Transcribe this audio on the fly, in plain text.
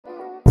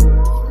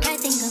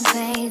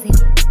crazy.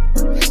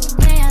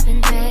 Yeah, I've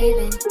been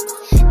craving.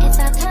 If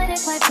I put it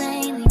quite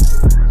plainly,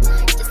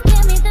 just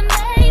give me the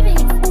maybe.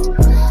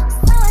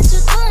 So what you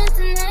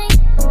doing tonight?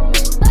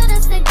 But I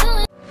said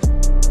doing.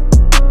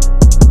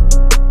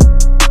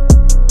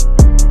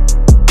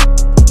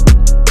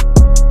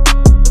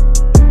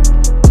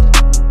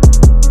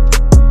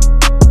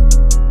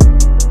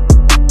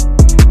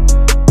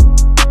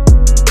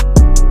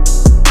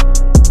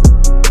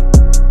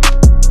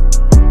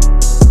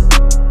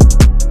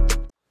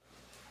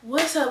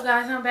 What's up,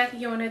 guys? I'm back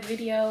again with another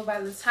video.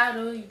 By the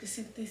title, you can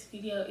see what this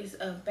video is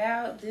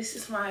about. This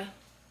is my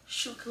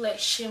shoe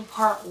collection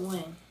part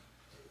 1.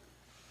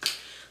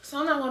 So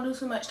I'm not gonna do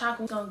too much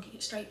talking. We're gonna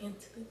get straight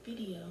into the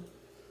video.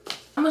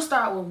 I'm gonna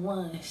start with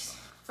ones.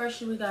 First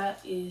shoe we got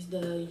is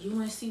the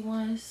UNC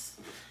ones.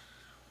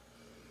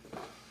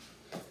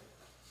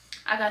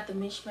 I got the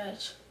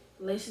mismatch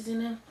laces in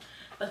them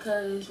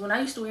because when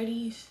I used to wear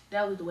these,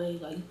 that was the way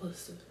like you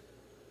supposed to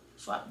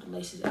swap the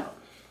laces out.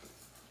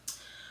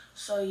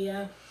 So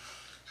yeah,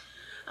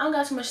 I don't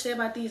got too much to say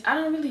about these. I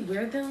don't really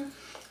wear them.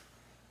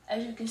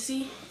 As you can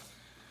see,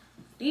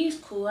 these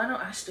cool.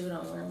 I still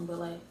don't wear them, but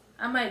like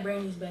I might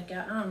bring these back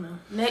out. I don't know.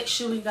 Next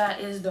shoe we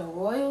got is the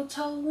Royal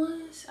Toe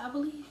ones, I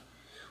believe.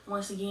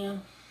 Once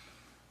again,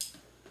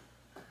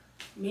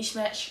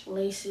 mismatch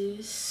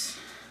laces.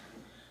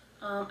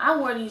 I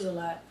wore these a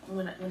lot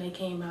when they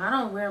came out. I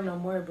don't wear them no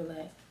more, but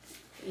like,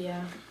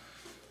 yeah,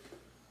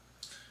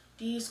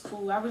 these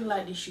cool. I really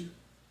like this shoe.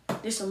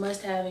 This is a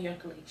must-have in your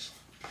collection.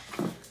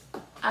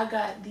 I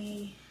got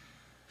the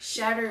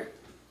Shattered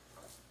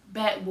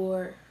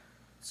Backboard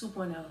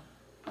 2.0.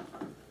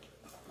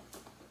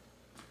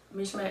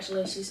 Mismatch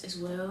laces as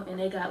well. And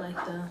they got like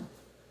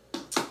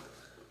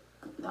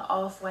the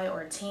off-white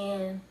or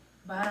tan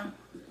bottom.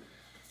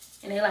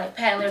 And they like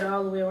patent leather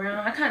all the way around.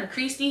 I kind of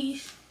crease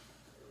these,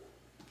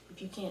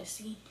 if you can't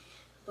see.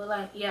 But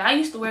like, yeah, I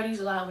used to wear these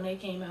a lot when they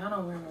came out. I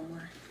don't wear them no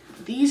more.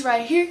 These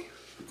right here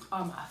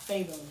are my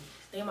favorite ones.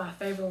 They're my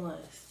favorite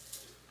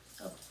ones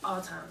of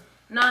all time.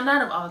 No,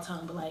 not of all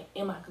time, but like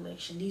in my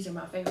collection. These are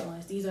my favorite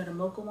ones. These are the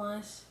mocha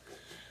ones.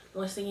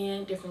 Once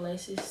again, different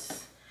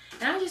laces.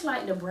 And I just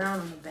like the brown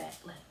on the back.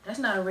 Like, that's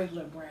not a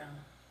regular brown.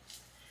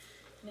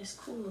 And it's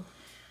cool.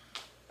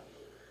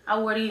 I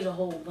wore these a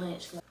whole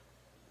bunch. Like,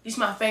 this is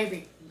my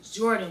favorite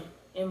Jordan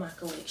in my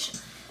collection.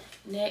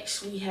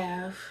 Next, we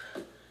have...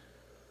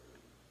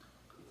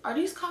 Are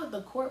these called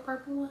the Court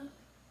Purple one?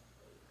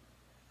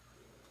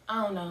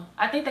 I don't know.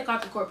 I think they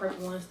called the Court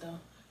Purple ones though.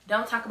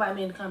 Don't talk about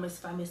me in the comments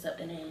if I mess up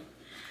the name.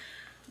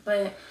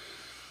 But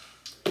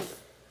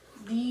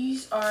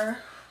these are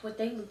what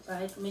they look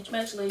like.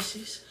 Mismatch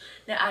laces.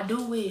 Now I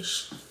do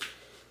wish,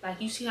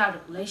 like you see how the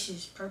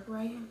laces purple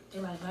right here?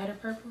 They're like lighter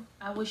purple.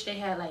 I wish they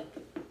had like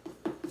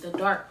the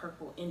dark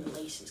purple in the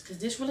laces, because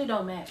this really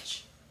don't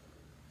match.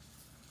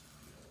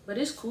 But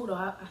it's cool though.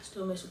 I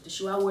still mess with the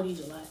shoe. I wore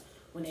these a lot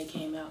when they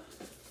came out.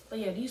 But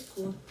yeah, these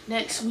cool.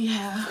 Next we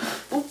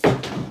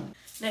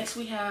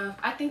have,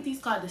 I think these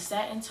called the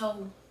Satin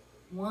Toe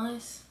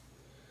ones.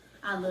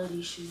 I love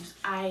these shoes.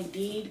 I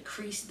did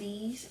crease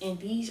these, and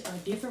these are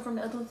different from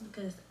the other ones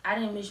because I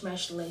didn't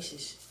mismatch the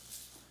laces.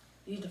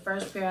 These are the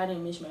first pair I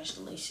didn't mismatch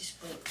the laces,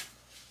 but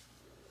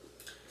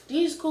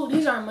these cool.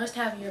 These are a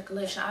must-have in your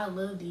collection. I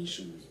love these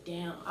shoes.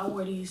 Damn, I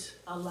wore these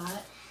a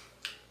lot.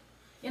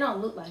 It don't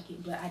look like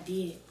it, but I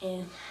did,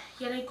 and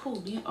yeah, they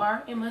cool. These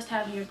are a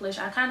must-have in your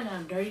collection. I kind of got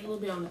them dirty a little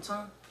bit on the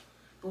tongue,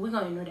 but we're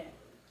gonna ignore that.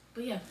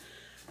 But yeah,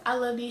 I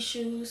love these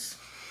shoes.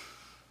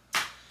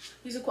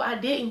 These are cool. I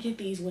didn't get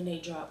these when they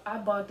dropped. I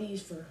bought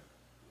these for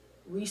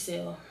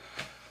resale,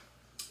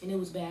 and it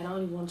was bad. I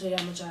don't even want to tell you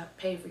how much I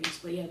paid for these.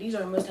 But yeah, these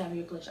are a must-have in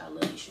your collection. I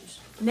love these shoes.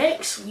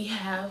 Next, we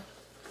have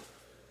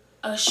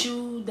a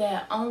shoe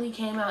that only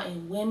came out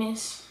in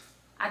women's.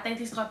 I think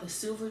these called the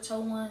Silver Toe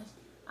ones.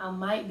 I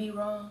might be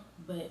wrong,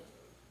 but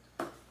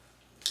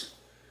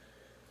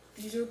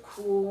these are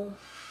cool.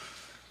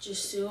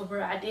 Just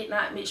silver. I did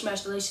not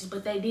mismatch the laces,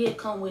 but they did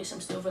come with some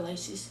silver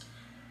laces.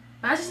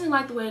 But I just didn't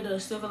like the way the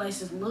silver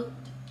laces looked.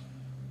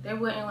 They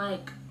weren't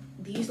like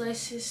these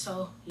laces,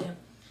 so yeah.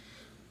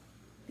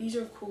 These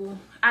are cool.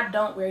 I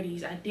don't wear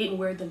these. I didn't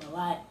wear them a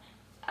lot.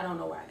 I don't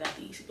know where I got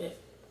these, but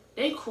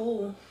they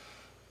cool.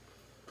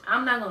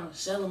 I'm not gonna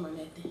sell them or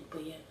nothing,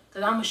 but yeah,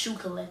 because I'm a shoe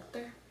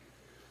collector,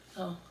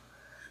 so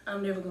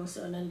I'm never gonna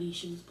sell none of these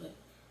shoes, but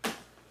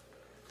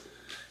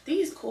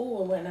these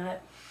cool or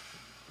whatnot.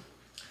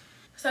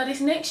 So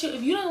this next shoe,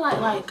 if you don't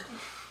like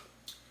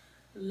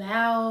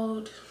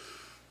loud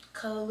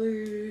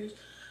colors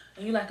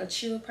and you like a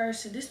chill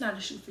person, this is not a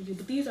shoe for you.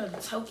 But these are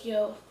the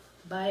Tokyo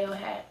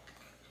Biohack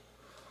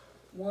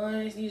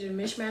ones. These are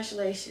mismatched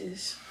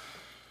laces.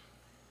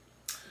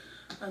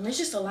 It's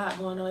just a lot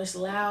going on. It's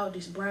loud,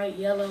 it's bright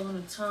yellow on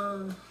the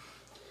tongue.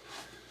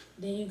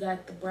 Then you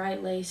got the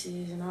bright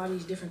laces and all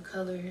these different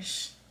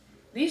colors.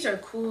 These are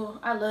cool.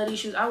 I love these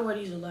shoes. I wear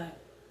these a lot.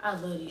 I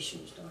love these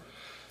shoes though.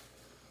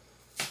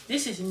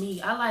 This is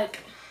me. I like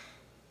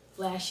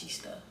flashy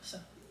stuff. So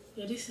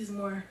yeah, this is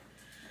more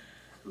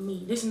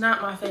me. This is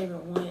not my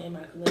favorite one in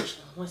my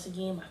collection. Once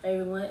again, my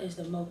favorite one is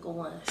the Mocha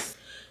ones.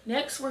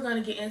 Next, we're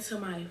gonna get into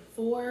my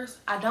 4s.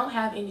 I don't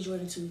have any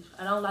Jordan 2s.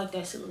 I don't like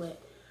that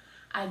silhouette.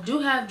 I do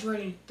have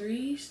Jordan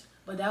 3s,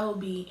 but that will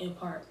be in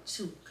part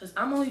 2 because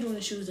I'm only doing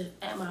the shoes that's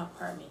at my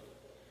apartment.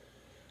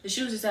 The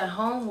shoes that's at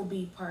home will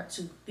be part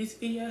 2. This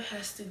video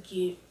has to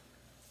get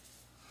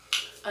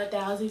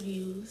 1,000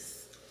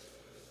 views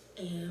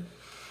and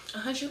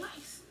 100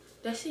 likes.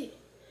 That's it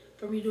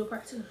for me to do a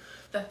part 2.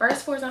 The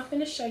first 4s I'm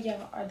finna show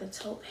y'all are the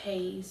Taupe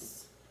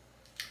Haze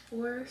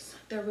 4s.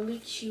 They're really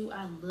cute.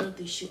 I love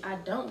this shoe. I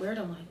don't wear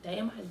them like that.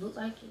 It might look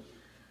like it.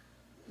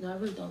 No, I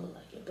really don't look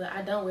like it, but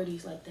I don't wear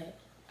these like that.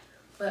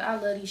 But I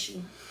love these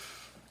shoes.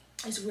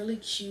 It's really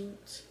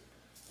cute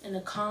and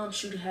a calm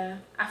shoe to have.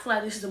 I feel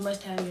like this is a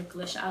must-have in your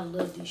collection. I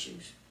love these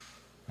shoes.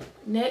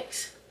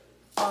 Next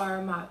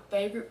are my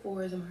favorite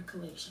 4s in my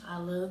collection. I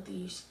love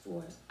these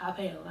 4s. I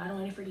paid a lot of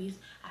money for these.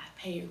 I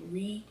paid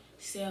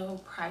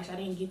resale price. I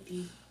didn't get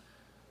these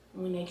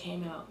when they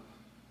came out,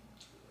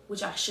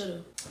 which I should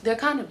have. They're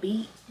kind of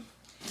beat,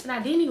 and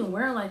I didn't even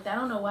wear them like that. I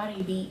don't know why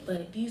they beat,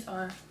 but these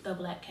are the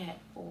Black Cat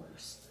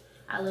 4s.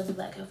 I love the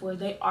Black Cat 4s.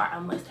 They are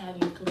a must-have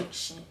in your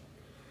collection.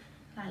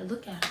 Like,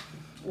 look at them.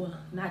 Well,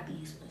 not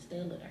these ones.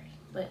 They're a little dirty,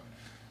 but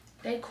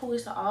they cool.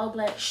 It's an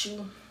all-black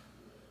shoe.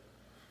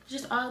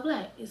 Just all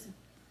black. It's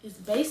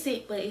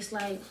basic, but it's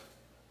like,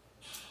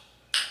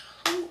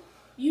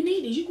 you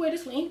need this. You can wear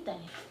this with anything.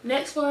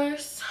 Next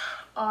 4s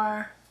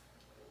are,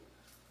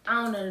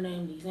 I don't know the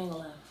name of these. I ain't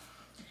gonna lie.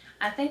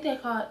 I think they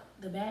called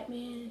the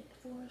Batman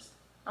 4s.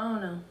 I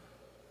don't know.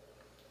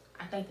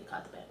 I think they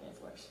called the Batman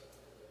 4s.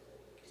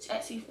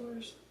 Taxi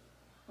 4s.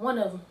 One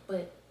of them,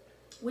 but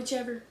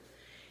whichever.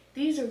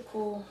 These are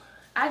cool.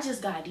 I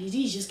just got these.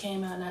 These just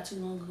came out not too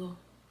long ago.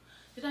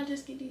 Did I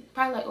just get these?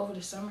 Probably like over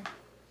the summer.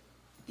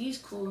 These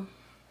cool.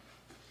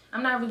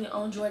 I'm not really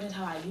on Jordans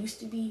how I used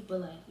to be,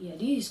 but like, yeah,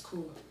 these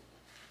cool.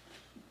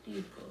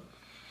 These cool.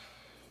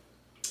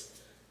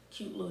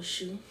 Cute little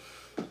shoe.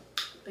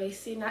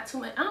 Basic, not too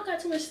much. I don't got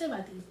too much to say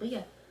about these, but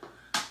yeah,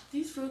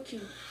 these real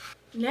cute.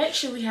 Next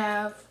shoe we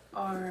have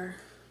are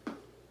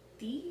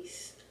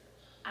these.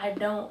 I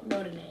don't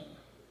know the name.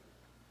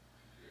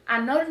 I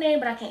know the name,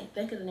 but I can't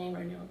think of the name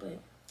right now. But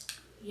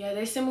yeah,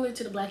 they're similar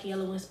to the black and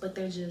yellow ones, but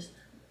they're just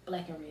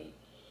black and red.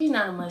 These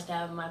not a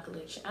must-have in my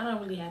collection. I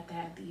don't really have to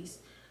have these.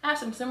 I have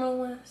some similar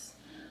ones.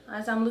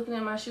 As I'm looking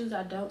at my shoes,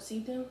 I don't see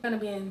them. They're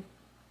gonna be in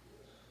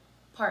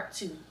part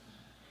 2.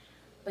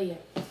 But yeah,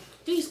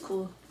 these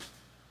cool.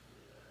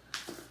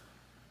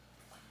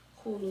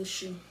 Cool little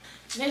shoe.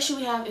 Next shoe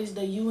we have is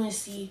the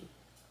UNC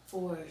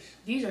 4s.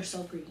 These are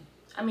so pretty.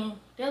 I mean,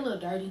 they're a little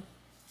dirty.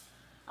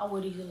 I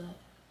wear these a lot,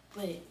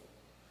 but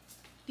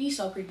these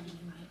so pretty to me.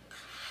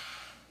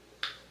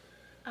 Like,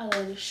 I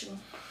love this shoe.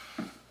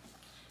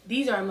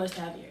 These are a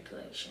must-have in your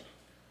collection.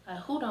 Like,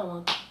 who don't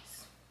want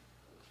these?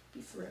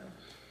 Be for real.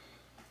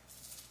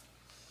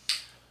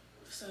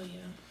 So yeah,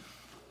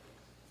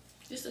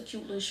 just a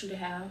cute little shoe to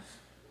have.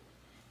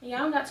 And yeah, I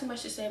don't got too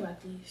much to say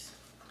about these.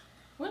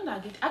 When did I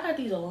get? I got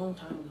these a long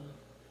time ago,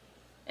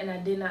 and I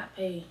did not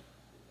pay.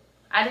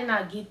 I did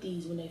not get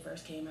these when they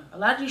first came out. A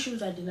lot of these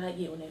shoes I did not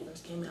get when they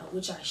first came out,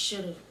 which I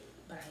should have,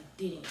 but I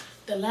didn't.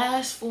 The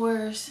last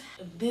 4s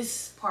of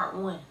this part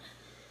 1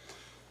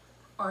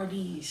 are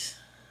these.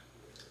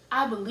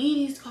 I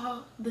believe these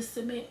called the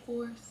Cement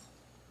 4s.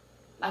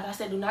 Like I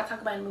said, do not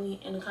talk about me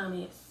in the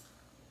comments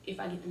if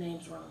I get the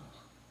names wrong.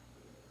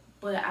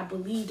 But I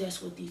believe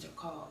that's what these are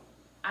called.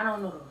 I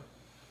don't know them.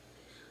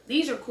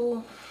 These are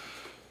cool.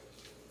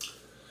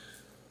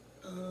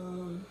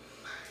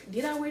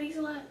 Did I wear these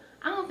a lot?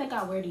 I don't think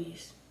I wear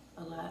these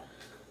a lot.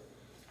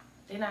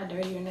 They're not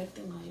dirty or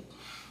nothing. Like,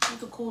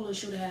 it's a cool little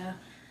shoe to have.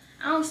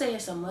 I don't say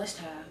it's a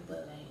must-have,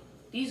 but like,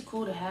 these are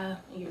cool to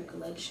have in your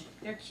collection.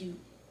 They're cute.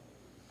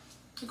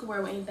 You can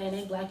wear with anything.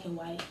 They black and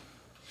white.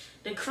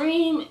 The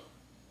cream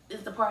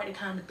is the part that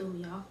kind of threw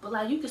me off, but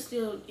like, you can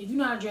still, if you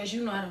know how to dress,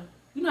 you know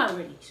how to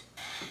wear these.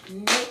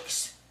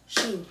 Next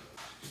shoe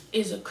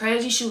is a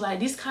crazy shoe. Like,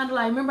 this kind of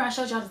like, remember I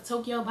showed y'all the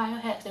Tokyo Bio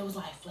hats that was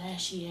like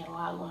flashy, had a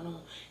lot going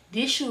on.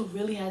 This shoe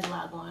really has a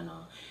lot going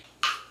on.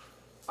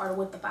 Or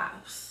with the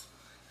 5s.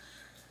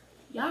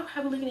 Y'all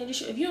probably looking at this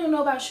shoe. If you don't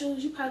know about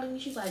shoes, you probably looking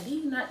at shoes like,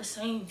 these are not the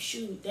same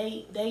shoe.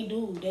 They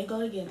do. They go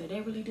together.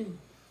 They really do.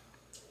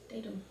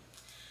 They do.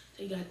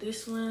 So you got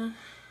this one.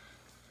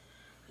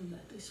 You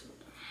got this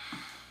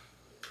one.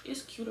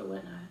 It's cute or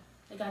whatnot.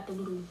 They got the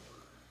little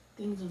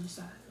things on the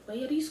side. But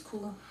yeah, these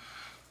cool.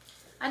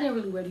 I didn't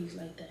really wear these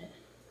like that.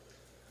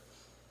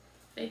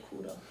 They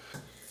cool though.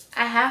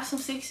 I have some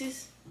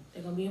 6s.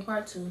 They're gonna be in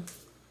part 2.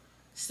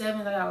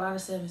 7s, I got a lot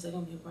of 7s. They're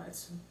gonna be in part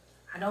 2.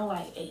 I don't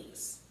like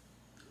 8s.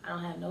 I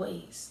don't have no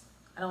 8s.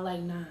 I don't like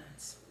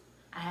 9s.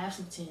 I have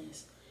some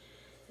 10s.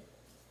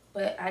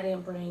 But I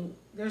didn't bring,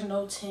 there's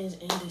no 10s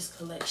in this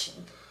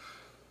collection.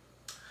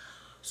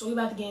 So we're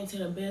about to get into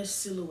the best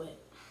silhouette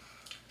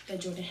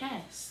that Jordan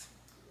has,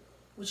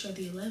 which are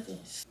the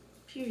 11s.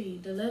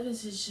 Period. The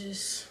 11s is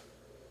just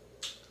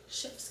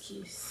chef's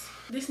kiss.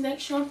 This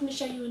next shoe I'm gonna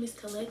show you in this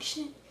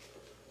collection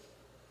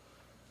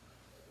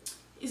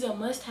is a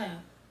must-have.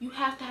 You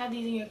have to have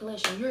these in your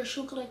collection. You're a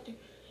shoe collector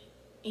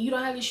and you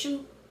don't have your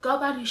shoe, go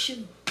buy this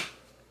shoe.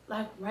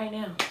 Like right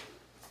now.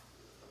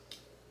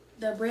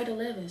 The Bred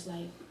 11s,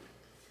 like,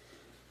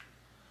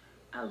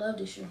 I love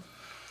this shoe.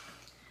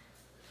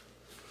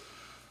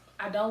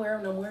 I don't wear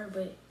them no more,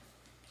 but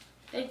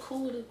they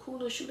cool. They're cool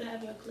little shoe to have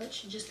in your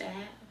collection just to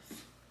have.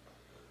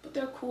 But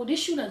they're cool. This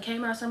shoe done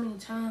came out so many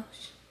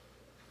times.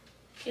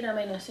 It don't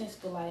make no sense,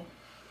 but like,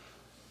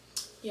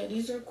 yeah,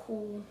 these are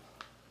cool.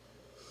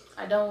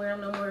 I don't wear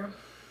them no more,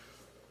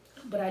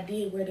 but I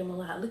did wear them a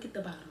lot. Look at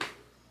the bottom.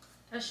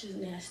 That's just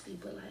nasty,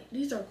 but like,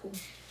 these are cool.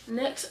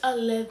 Next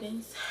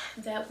 11s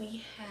that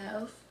we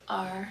have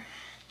are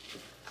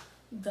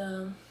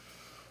the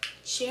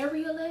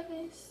Cherry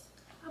 11s,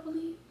 I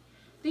believe.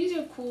 These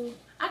are cool.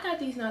 I got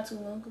these not too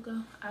long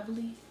ago, I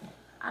believe.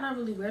 I don't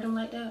really wear them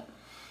like that.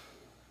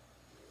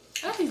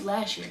 I got these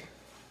last year.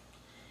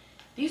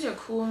 These are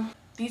cool.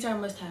 These are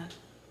must-have.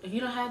 If you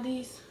don't have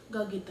these,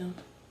 go get them.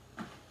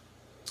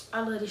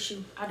 I love this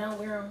shoe. I don't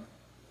wear them,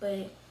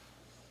 but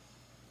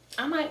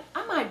I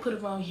might put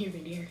them on here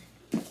and there.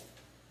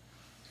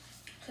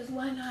 Cause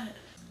why not?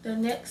 The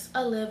next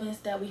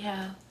 11s that we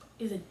have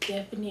is a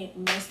definite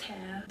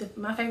must-have.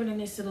 My favorite in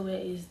this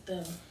silhouette is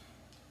the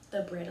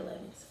Bred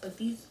 11s, but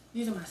these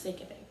are my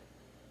second favorite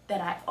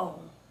that I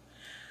own.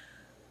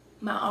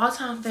 My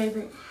all-time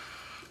favorite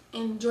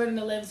in Jordan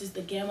 11s is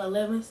the Gamma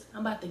 11s.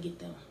 I'm about to get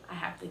them. I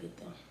have to get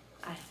them.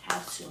 I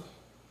have to.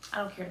 I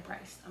don't care the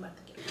price. I'm about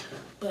to get them.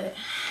 But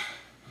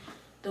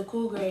the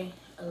Cool Gray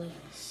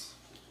 11s.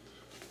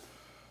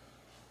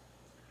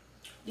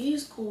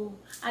 These cool.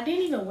 I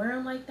didn't even wear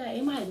them like that.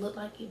 It might look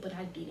like it, but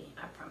I didn't.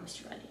 I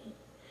promise you I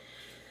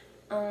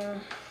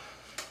didn't.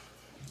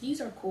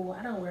 These are cool.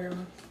 I don't wear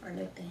them or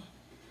nothing,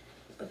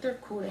 but they're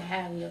cool to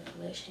have in your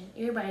collection.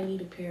 Everybody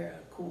need a pair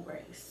of Cool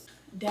Grays.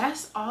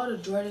 That's all the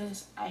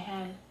Jordans I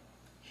had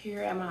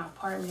here at my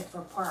apartment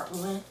for part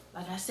 1.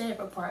 Like I said,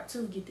 for part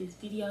 2, get this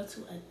video to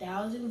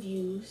 1,000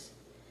 views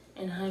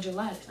and 100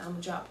 likes. I'm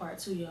gonna drop part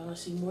 2. Y'all gonna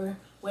see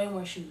way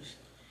more shoes.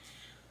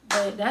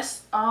 But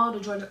that's all the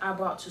Jordans I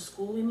brought to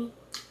school with me.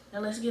 Now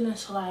let's get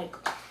into like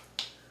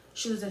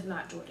shoes that's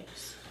not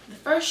Jordans. The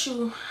first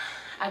shoe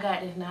I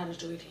got that's not a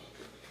Jordan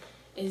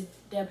is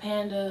the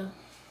Panda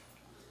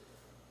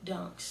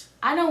Dunks.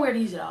 I don't wear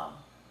these at all.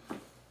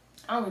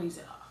 I don't wear these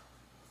at all.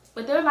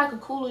 But they're like a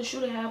cooler shoe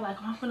to have. Like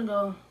if I'm gonna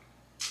go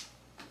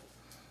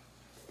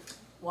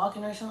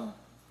walking or something,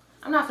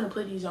 I'm not gonna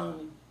put these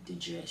on the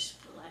dress.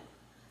 But like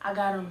I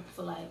got them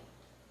for like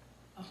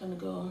I'm gonna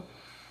go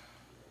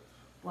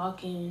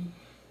walking,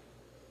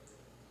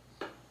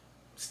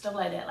 stuff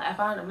like that. Like if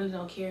I really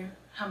don't care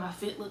how my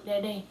fit look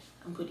that day,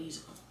 I'm gonna put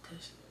these on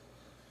because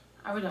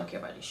I really don't care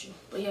about this shoe.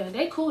 But yeah,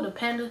 they cool. The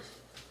Panda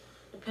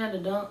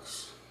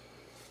Dunks.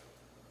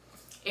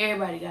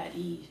 Everybody got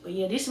these. But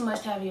yeah, this is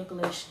must have in your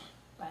collection.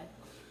 Like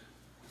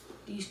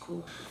these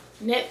cool.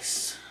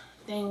 Next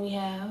thing we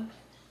have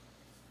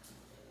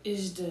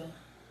is the,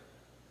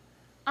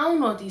 I don't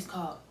know what these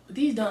called, but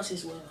these Dunks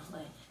as well.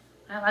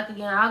 Like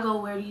again, I'll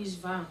go wear these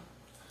if I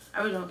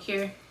really don't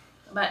care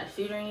about the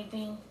fit or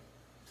anything.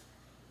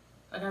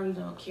 Like I really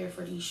don't care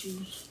for these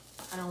shoes.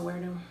 I don't wear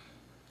them.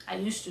 I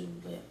used to,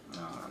 but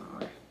no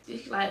more.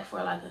 This is like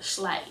for like a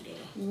slight day.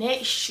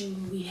 Next shoe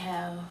we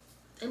have,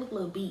 they look a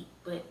little beat,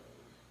 but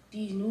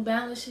these New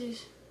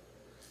Balances,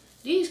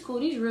 these cool.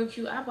 These real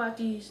cute. I bought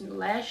these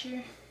last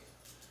year.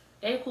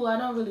 They cool. I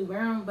don't really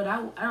wear them, but I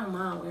don't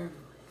mind wearing them.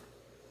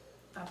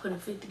 If I put a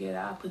fit together,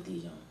 I'll put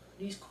these on.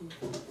 These cool.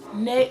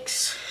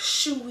 Next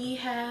shoe we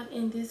have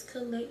in this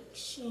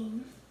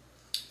collection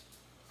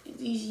is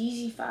these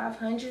Yeezy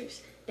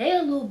 500s. They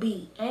a little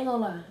beat. I ain't gonna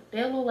lie.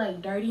 They a little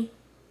like dirty,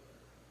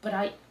 but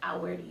I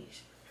wear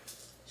these.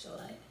 So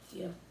like,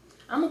 yeah.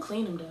 I'm gonna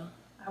clean them though.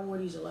 I wore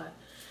these a lot.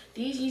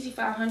 These Yeezy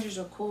 500s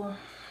are cool.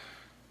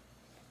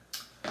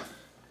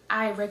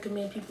 I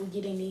recommend people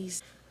getting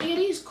these. Yeah,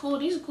 these cool.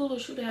 These are cool little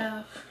shoe to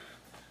have.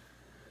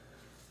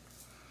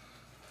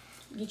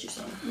 Get you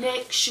some.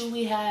 Next shoe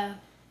we have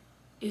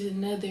is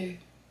another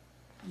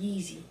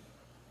Yeezy.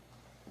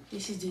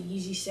 This is the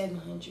Yeezy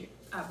 700,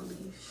 I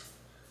believe.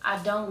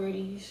 I don't wear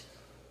these.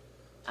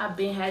 I've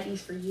been had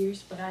these for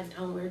years, but I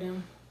don't wear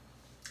them.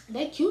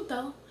 They're cute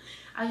though.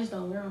 I just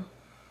don't wear them.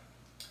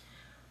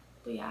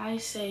 But yeah, I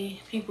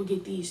say people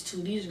get these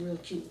too. These are real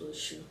cute little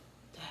shoe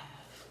to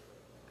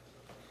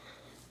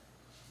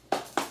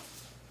have.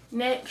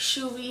 Next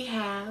shoe we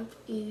have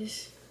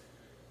is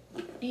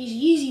these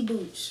Yeezy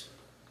boots.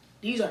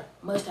 These are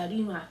must have.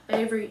 These are my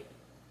favorite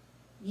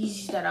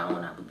Yeezys that I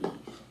own, I believe.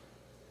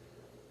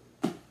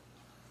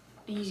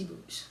 The Yeezy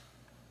boots.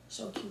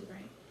 So cute,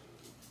 right?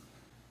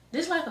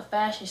 This is like a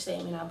fashion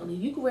statement, I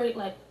believe. You could wear it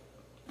like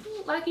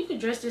you could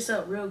dress this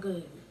up real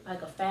good.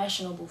 Like a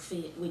fashionable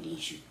fit with these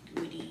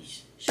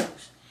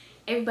shoes.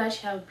 Everybody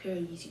should have a pair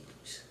of Yeezy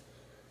boots.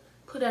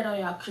 Put that on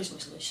y'all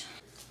Christmas list.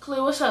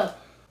 Khalil, what's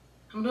up?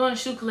 I'm doing a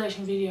shoe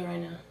collection video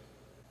right now.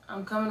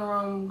 I'm coming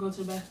around, go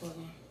to the basketball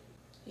game.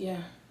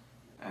 Yeah.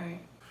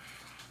 Alright.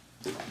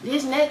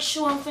 This next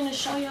shoe I'm finna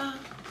show y'all,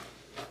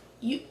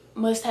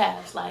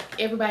 must-haves. Like,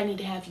 everybody need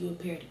to have you a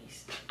pair of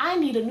these. I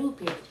need a new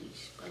pair of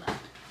these, but like,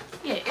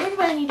 yeah,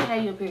 everybody need to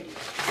have you a pair of these.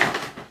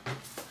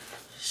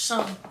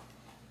 Some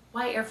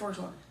white Air Force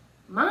Ones.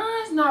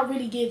 Mine's not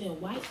really giving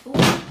white.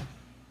 Ooh.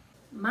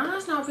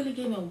 Mine's not really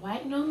giving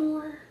white no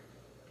more.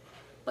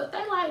 But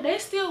they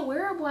still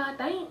wearable, I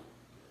think.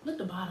 Look at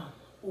the bottom.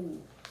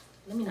 Ooh.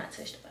 Let me not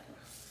touch the bottom.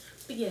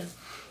 But yeah.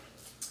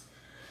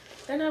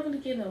 They're not really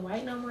giving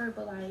white no more,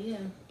 but like, yeah.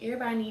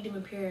 Everybody need them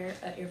a pair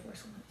of Air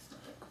Force Ones.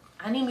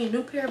 I need me a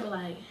new pair, but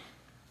like,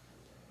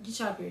 get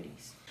y'all a pair of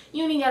these.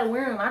 You don't even gotta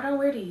wear them. I don't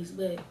wear these,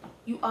 but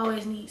you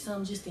always need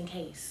some just in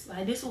case.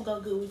 Like, this will go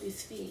good with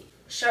this fit.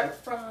 Shirt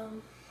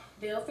from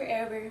Bell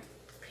Forever,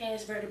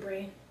 pants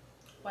vertebrae,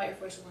 white Air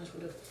Force Ones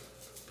would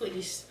have put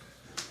this,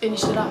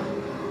 finish it off.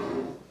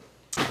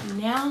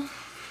 Now,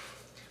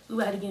 we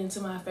about to get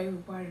into my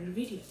favorite part of the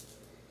video.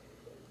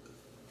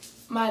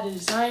 My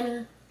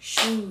designer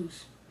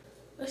shoes.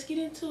 Let's get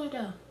into it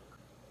though.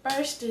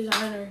 First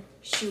designer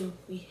shoe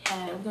we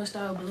have, we're gonna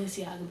start with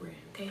Balenciaga brand,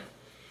 okay?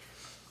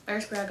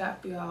 First pair I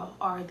got for y'all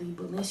are the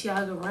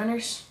Balenciaga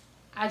runners.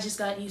 I just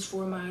got these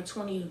for my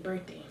 20th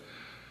birthday.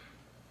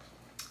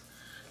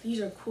 These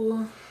are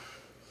cool.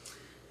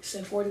 It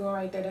said 41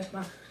 right there.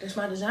 That's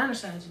my designer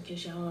size in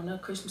case y'all wanna know.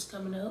 Christmas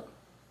coming up.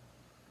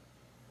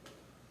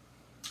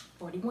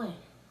 41.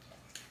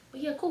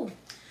 But yeah, cool.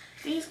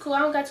 These cool. I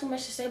don't got too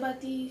much to say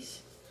about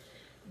these.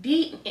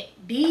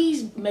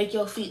 These make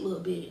your feet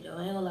look big though,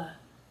 I ain't gonna lie.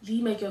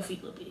 These make your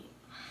feet look big.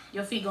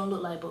 Your feet gonna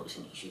look like boats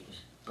in these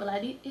shoes. But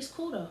like, it's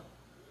cool though.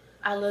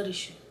 I love this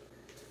shoe.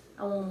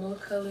 I want more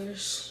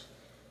colors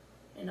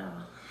and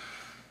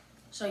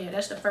so yeah,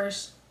 that's the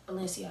first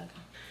Balenciaga.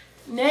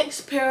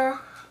 Next pair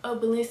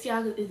of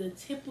Balenciaga is a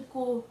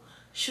typical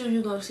shoe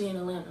you're gonna see in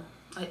Atlanta.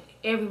 Like,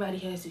 everybody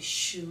has this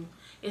shoe.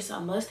 It's a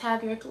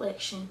must-have in your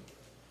collection.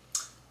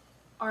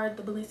 Are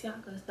the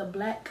Balenciagas, the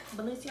black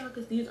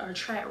Balenciagas. These are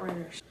track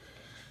runners.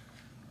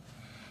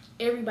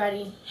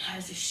 Everybody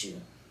has this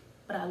shoe,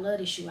 but I love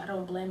this shoe. I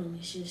don't blame them.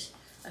 It's just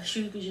a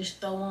shoe you can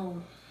just throw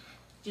on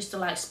just to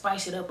like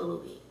spice it up a little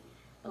bit.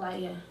 But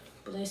like, yeah,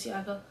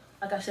 Balenciaga,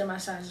 like I said, my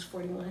size is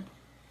 41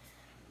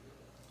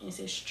 and it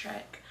says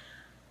track.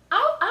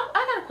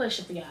 I got a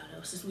question for y'all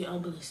though, since we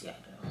own Balenciaga.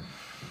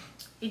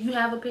 If you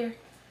have a pair,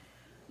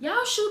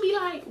 y'all should be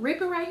like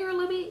ripping right here a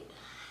little bit.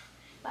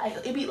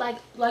 Like, it be like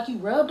you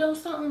rubbed on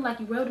something,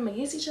 like you rubbed them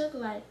against each other.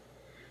 Like,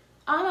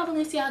 all my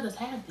Balenciagas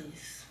have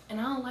this, and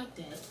I don't like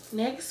that.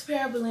 Next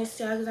pair of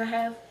Balenciagas I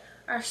have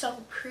are so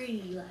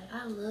pretty. Like,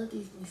 I love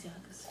these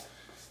Balenciagas.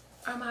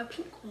 Are my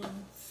pink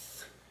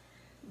ones.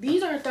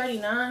 These are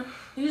 39.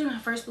 These are my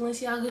first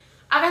Balenciagas.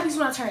 I got these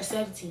when I turned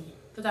 17,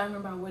 because I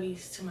remember I wore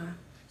these to my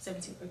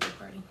 17th birthday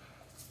party.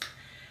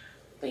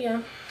 But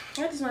yeah,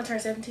 I got these when I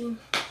turned 17.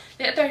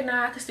 They're 39.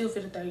 I could still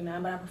fit a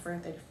 39, but I prefer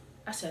 30.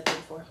 I said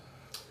 34.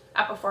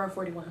 I prefer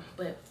 41,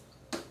 but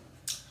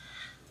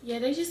yeah,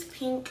 they just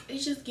pink. They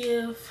just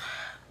give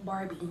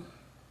Barbie.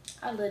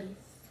 I love these.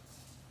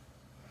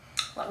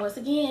 But once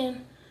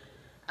again,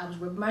 I was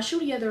rubbing my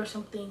shoe together or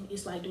something.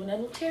 It's like doing that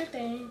little tear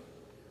thing.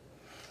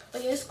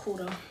 But yeah, it's cool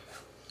though.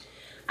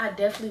 I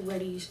definitely wear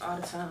these all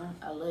the time.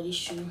 I love this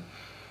shoe.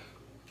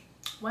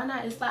 Why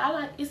not? It's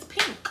like, it's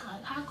pink.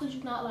 Like, how could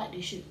you not like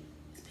this shoe?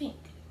 It's pink.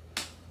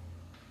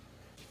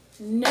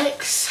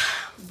 Next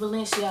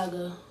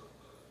Balenciaga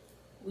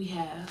we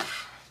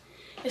have,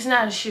 it's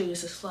not a shoe,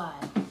 it's a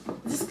slide.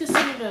 Is this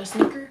considered a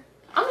sneaker?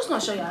 I'm just gonna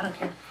show y'all, I don't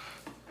care.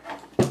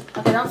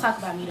 Okay, don't talk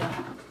about me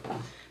though.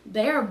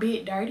 They're a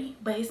bit dirty,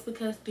 but it's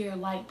because they're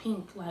light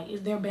pink.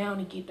 Like, they're bound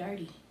to get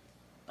dirty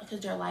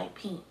because they're light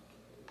pink.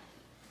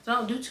 So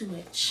don't do too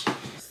much.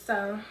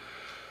 So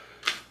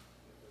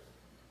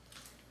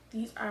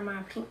these are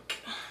my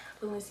pink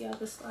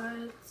Balenciaga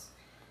slides.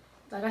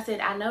 Like I said,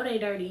 I know they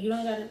dirty. You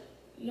don't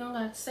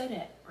gotta say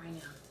that right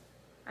now.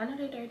 I know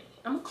they're dirty.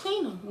 I'm gonna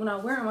clean them when I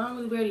wear them. I don't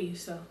really wear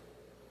these, so.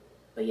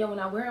 But yeah, when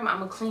I wear them, I'm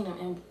gonna clean them,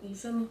 and you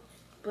feel me?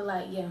 But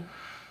like, yeah,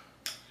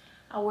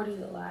 I wear these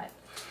a lot.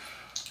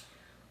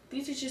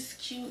 These are just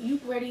cute. You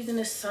wear these in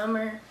the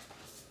summer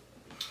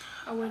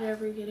or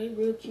whatever. Yeah, they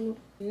real cute.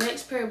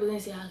 Next pair of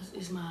Balenciagas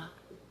is my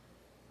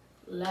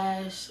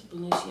last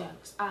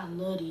Balenciagas. I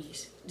love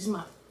these. This is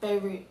my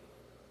favorite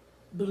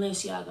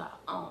Balenciaga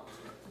I own.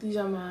 These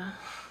are my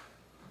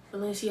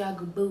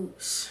Balenciaga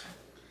boots.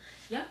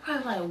 Y'all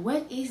probably like,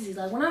 what is this?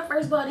 Like, when I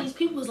first bought these,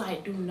 people was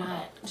like, do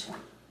not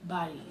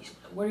buy these.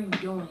 Like, what are you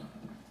doing?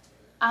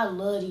 I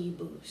love these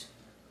boots.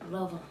 I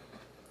love them.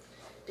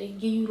 They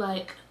give you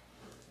like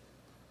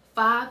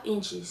 5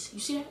 inches. You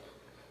see that?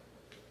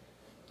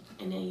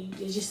 And then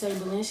they just say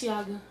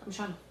Balenciaga. I'm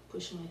trying to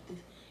push them like this.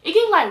 It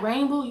get like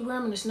rainbow. You wear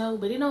them in the snow,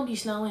 but it don't be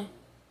snowing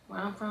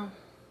where I'm from.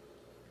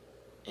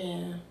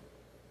 And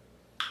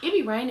it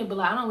be raining, but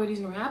like, I don't wear these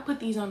in the rain. I put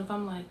these on if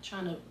I'm like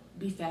trying to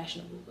be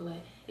fashionable, but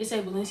like, it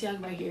say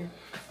Balenciaga right here.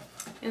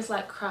 It's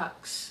like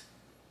Crocs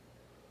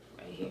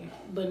right here,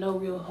 but no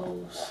real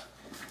holes.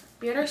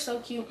 But yeah, they're so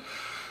cute.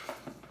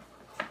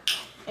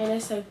 And they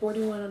say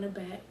 41 on the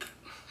back,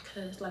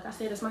 because like I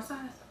said, it's my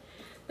size.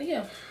 But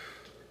yeah,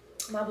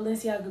 my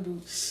Balenciaga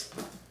boots.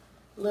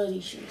 Love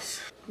these shoes.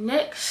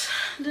 Next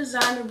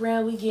designer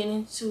brand we get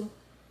into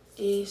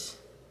is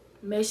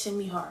Mason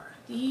Mihara.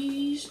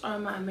 These are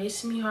my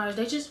Mason Miharas.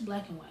 They just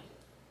black and white.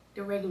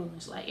 The regular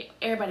ones. Like,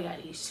 everybody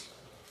got these.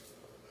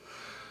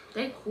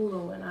 They cool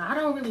or whatnot. I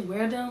don't really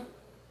wear them,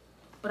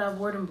 but I've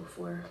worn them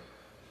before.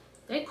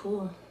 They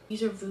cool.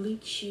 These are really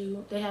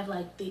cute. They have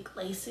like thick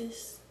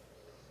laces.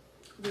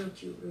 Real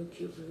cute, real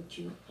cute, real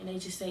cute. And they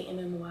just say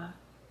MMY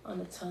on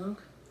the tongue.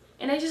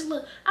 And they just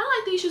look, I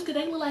like these shoes because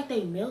they look like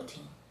they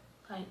melting.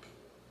 Like,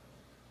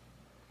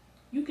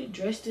 you could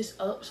dress this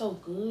up so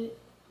good.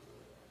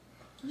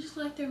 It just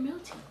look like they're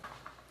melting.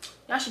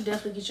 Y'all should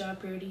definitely get y'all a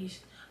pair of these.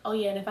 Oh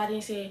yeah, and if I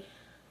didn't say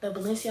the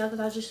Balenciagas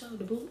I just showed,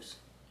 the boots,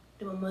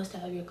 they're a must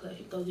have your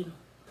collection. Go get them.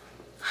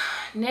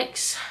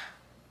 Next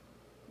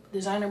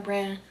designer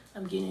brand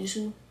I'm getting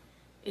into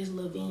is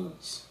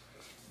Levi's.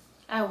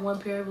 I have one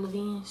pair of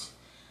Levi's.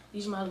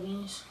 These are my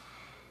Levi's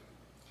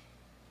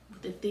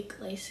with the thick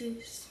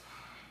laces.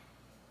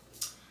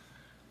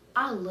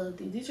 I love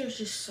these. These are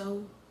just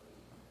so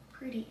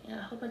pretty and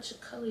a whole bunch of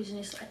colors and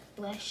it's like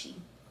flashy.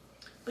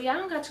 But yeah, I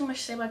don't got too much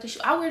to say about this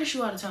shoe. I wear the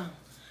shoe all the time,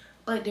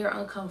 but they're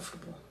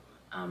uncomfortable.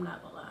 I'm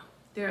not gonna lie,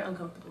 they're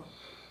uncomfortable.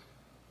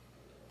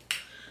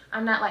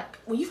 I'm not like,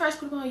 when you first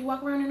put them on, you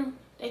walk around in them,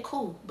 they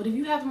cool. But if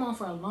you have them on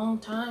for a long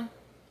time,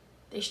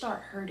 they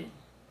start hurting.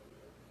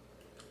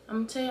 I'm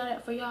gonna tell y'all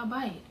that for y'all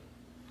buy it.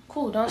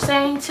 Cool, don't say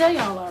I ain't tell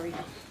y'all already.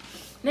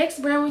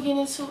 Next brand we get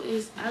into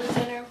is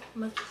Alexander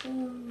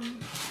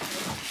McQueen.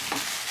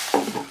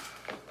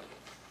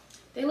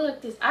 They look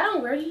like this. I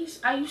don't wear these.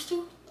 I used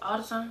to all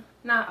the time.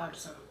 Not all the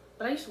time,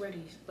 but I used to wear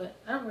these, but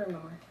I don't wear them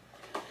no more.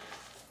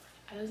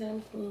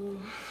 Alexander McQueen.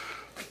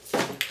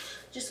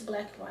 Just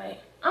black and white.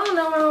 I don't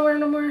know why I don't wear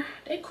them no more.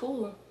 They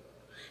cool.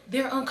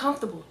 They're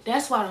uncomfortable.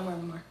 That's why I don't wear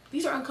them no more.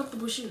 These are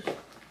uncomfortable shoes.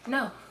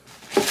 No.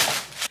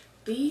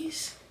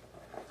 These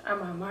are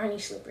my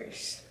Marni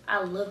slippers.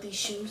 I love these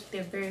shoes.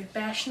 They're very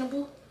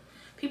fashionable.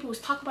 People was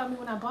talking about me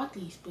when I bought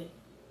these, but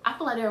I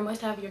feel like they're a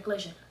must have in your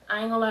collection.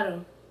 I ain't gonna lie to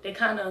them. They're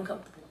kind of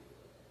uncomfortable.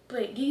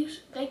 But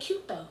these, they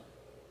cute though.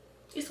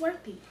 It's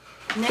worth it.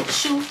 Next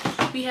shoe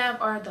we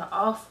have are the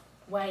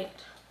off-white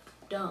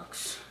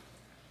Dunks.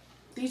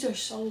 These are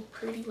so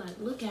pretty. Like,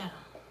 look at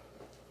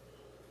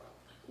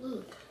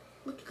them.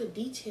 Look at the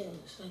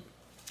details. Like,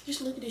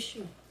 just look at this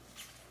shoe.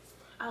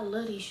 I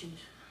love these shoes.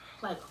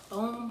 Like,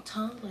 foam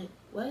tongue. Like,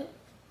 what?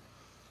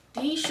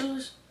 These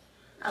shoes,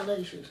 I love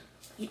these shoes.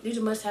 These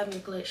are must have in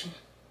your collection.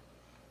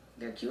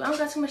 They're cute. I don't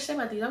got too much to say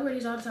about these. I wear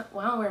these all the time.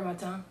 Well, I don't wear them all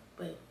the time,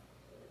 but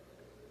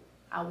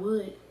I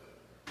would.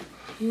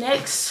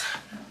 Next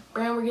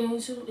brand we're getting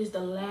into is the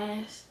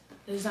last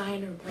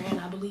designer brand,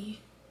 I believe.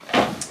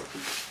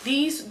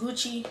 These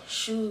Gucci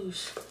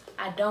shoes.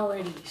 I don't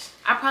wear these.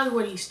 I probably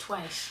wear these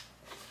twice.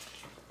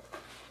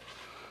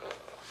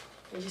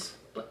 They're just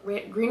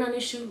red, green on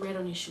this shoe, red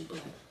on this shoe,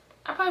 black.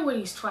 I probably wear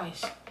these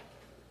twice.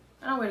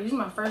 I don't wear these. These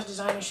are my first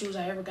designer shoes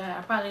I ever got.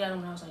 I probably got them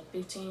when I was like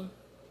 15,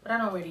 but I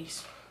don't wear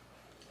these.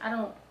 I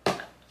don't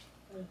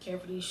really care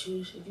for these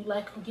shoes. If you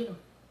like them, get them.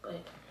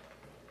 But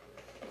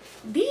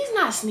these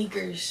not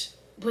sneakers,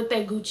 but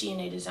they Gucci and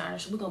they designer,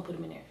 so we're gonna put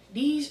them in there.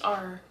 These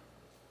are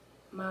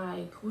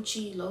my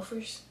Gucci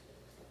loafers.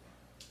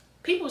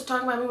 People was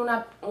talking about me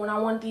when I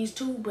want these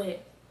too,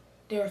 but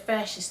they're a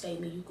fashion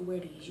statement. You can wear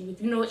these.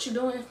 If you know what you're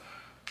doing,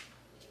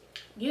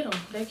 get them.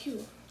 They're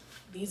cute.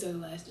 These are the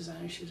last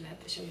designer shoes I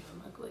have to show you from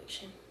my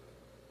collection.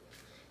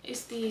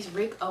 It's these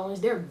Rick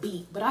Owens. They're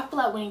beat, but I feel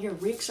like when your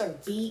Ricks are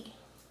beat,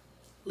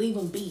 leave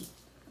them beat.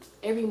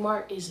 Every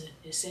mark is an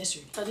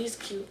accessory. So these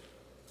are cute.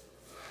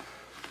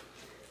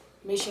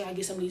 Make sure I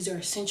get some of these. Are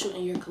essential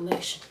in your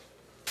collection.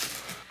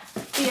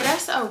 Yeah,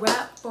 that's a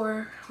wrap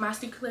for my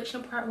sneaker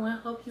collection part 1.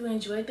 Hope you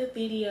enjoyed the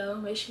video.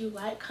 Make sure you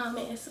like,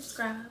 comment, and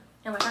subscribe.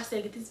 And like I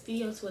said, get this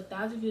video to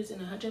 1,000 views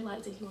and 100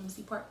 likes if you want to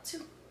see part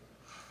 2.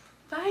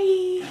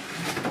 Bye.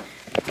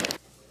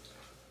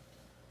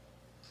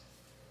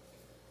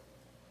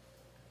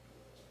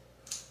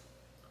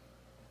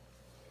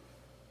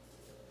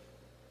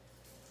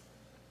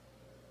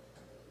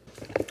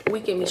 We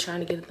get me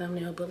trying to get a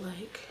thumbnail, but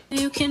like,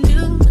 you can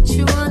do what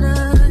you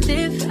wanna